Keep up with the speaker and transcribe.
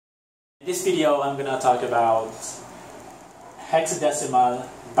In this video, I'm going to talk about hexadecimal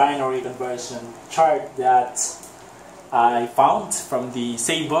binary conversion chart that I found from the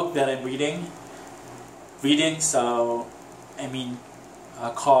same book that I'm reading.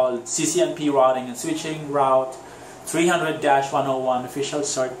 Called CCNP Routing and Switching Route 300-101 Official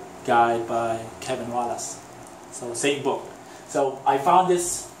Short Guide by Kevin Wallace. So same book. So I found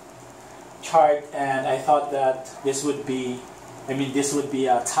this chart and I thought that this would be a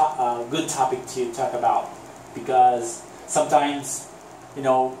good topic to talk about, because sometimes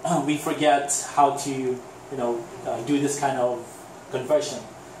we forget how to do this kind of conversion.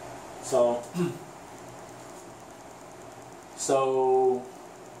 So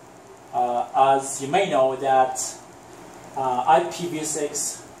as you may know that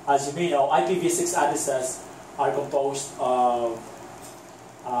IPv6 addresses are composed of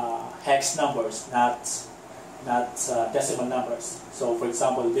hex numbers, not decimal numbers. So for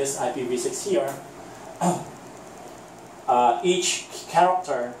example, this IPv6 here, each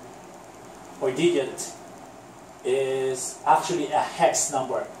character or digit is actually a hex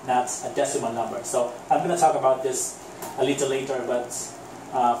number, not a decimal number. So I'm going to talk about this a little later, but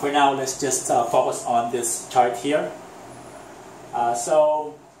for now let's just focus on this chart here.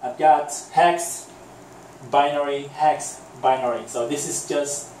 So I've got hex, binary, hex, binary. So this is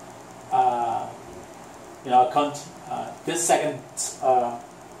just this second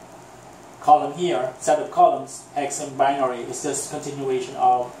column here, set of columns, hex and binary, is just continuation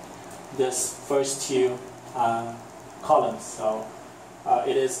of this first two columns. So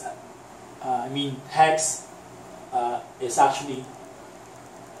it is, hex is actually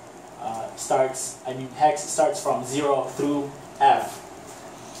hex starts from 0 through F.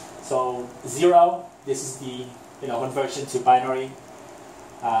 So 0, this is the conversion to binary,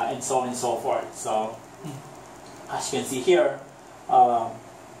 and so on and so forth. So as you can see here,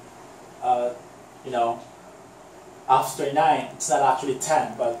 after 9, it's not actually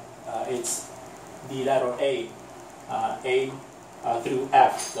 10, but it's the letter A through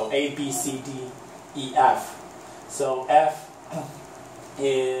F. So A, B, C, D, E, F. So F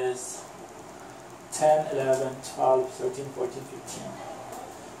is 10, 11, 12, 13, 14, 15.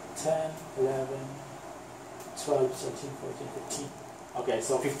 10, 11, 12, 13, 14, 15. Okay,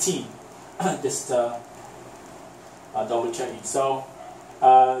 so 15. Just double checking. So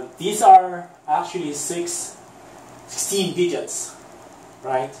these are actually 16 digits,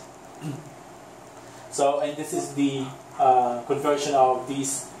 right? So, and this is the conversion of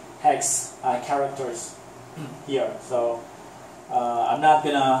these hex characters here. So I'm not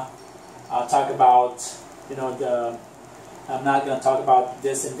gonna talk about I'm not gonna talk about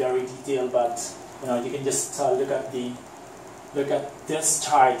this in very detail, but you can just look at this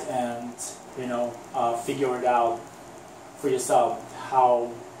chart and figure it out for yourself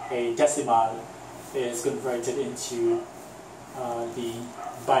how a decimal is converted into the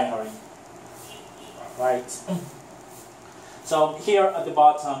binary, right? So here at the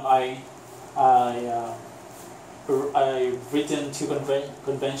bottom, I've written two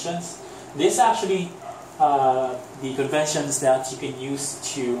conventions. These actually the conventions that you can use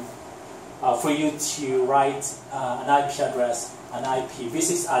to for you to write an IP address, an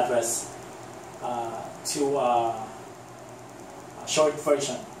IPv6 address to a short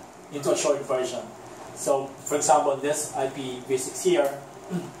version, into a short version. So for example, this IPv6 here,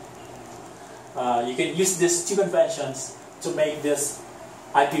 you can use these two conventions to make this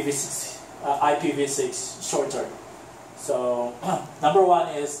IPv6 shorter. So number one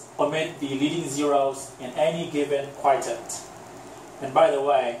is omit the leading zeros in any given quartet. And by the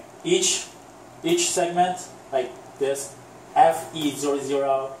way, each segment, like this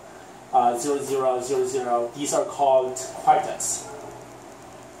FE00, 0000, these are called quartets.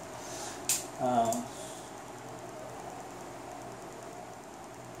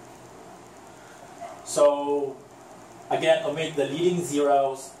 So again, omit the leading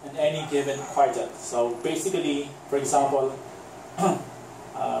zeros in any given quartet. So basically, for example,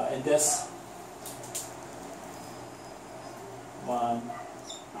 in this 1,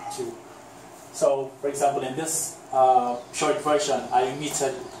 2. So for example, in this short version, I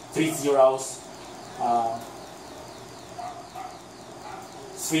omitted 3 zeros,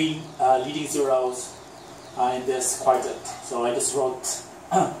 3 leading zeros in this quartet. So I just wrote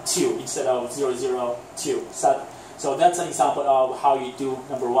 2 instead of 002. So that's an example of how you do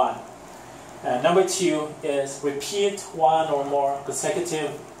number one. Number two is repeat one or more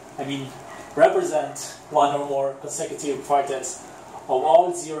consecutive, represent one or more consecutive quartets of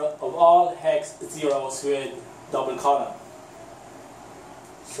all hex zeros with double column.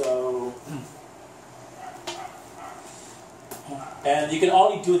 So And you can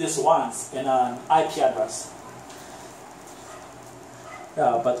only do this once in an IP address.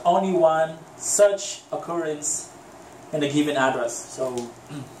 But only one such occurrence in a given address. So,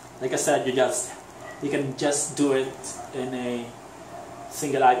 like I said, you can just do it in a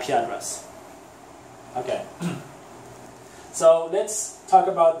single IP address. Okay. So let's talk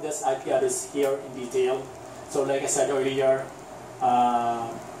about this IP address here in detail. So, like I said earlier,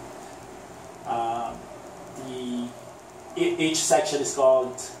 each section is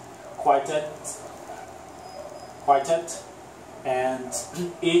called quartet, and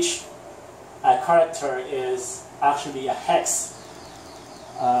each character is actually a hex.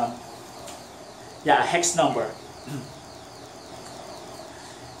 A hex number.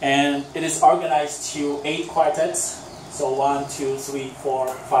 And it is organized to 8 quartets. So 1, 2, 3, 4,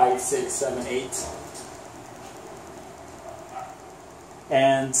 5, 6, 7, 8.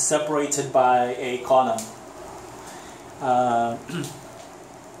 And separated by a column. But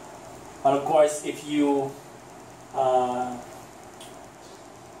of course, if you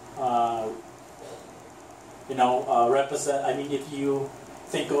represent, if you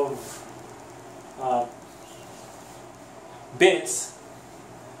think of bits,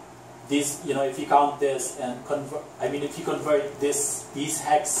 these, if you count this and convert, if you convert these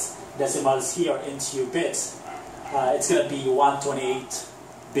hexadecimals here into bits, it's going to be 128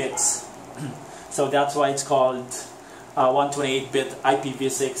 bits. So that's why it's called 128-bit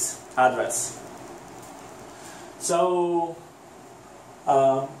IPv6 address. So,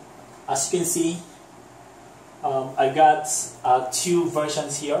 as you can see, I got 2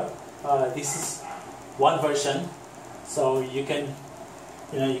 versions here. This is one version, so you can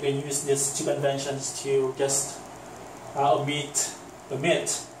use these 2 conventions to just omit.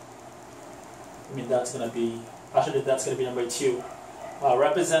 That's gonna be number 2.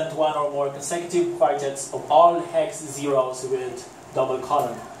 Represent 1 or more consecutive quartets of all hex zeros with double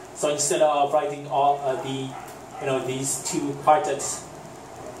colon. So instead of writing all these 2 quartets,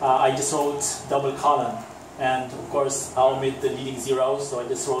 I just wrote double colon, and of course I'll omit the leading zeros, so I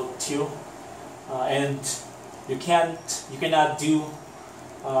just wrote 2. And you cannot do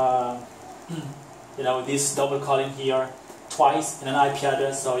this double colon here twice in an IP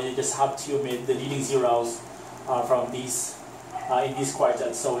address, so you just have to omit the leading zeros from these in these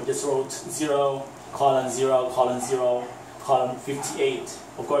quartets. So we just wrote 0, colon 0, colon 0, colon 58.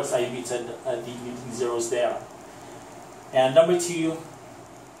 Of course, I omitted the leading zeros there. And number 2,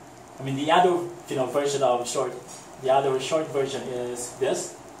 the other version of the other short version is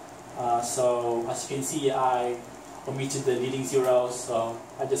this. So as you can see, I omitted the leading zeros, so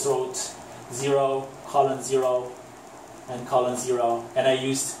I just wrote 0, colon 0, and colon 0, and I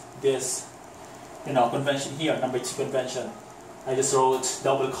used this convention here, number 2 convention. I just wrote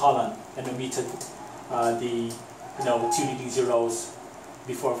double colon and omitted the 2 leading zeros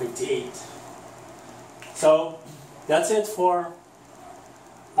before 58. So that's it for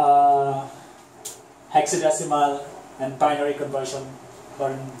hexadecimal and binary conversion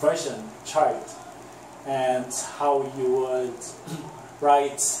chart, and how you would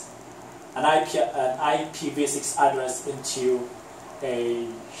write an IPv6 address into a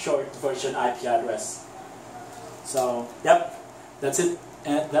short version IP address. So, yep, that's it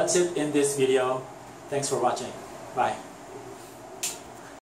in this video. Thanks for watching. Bye.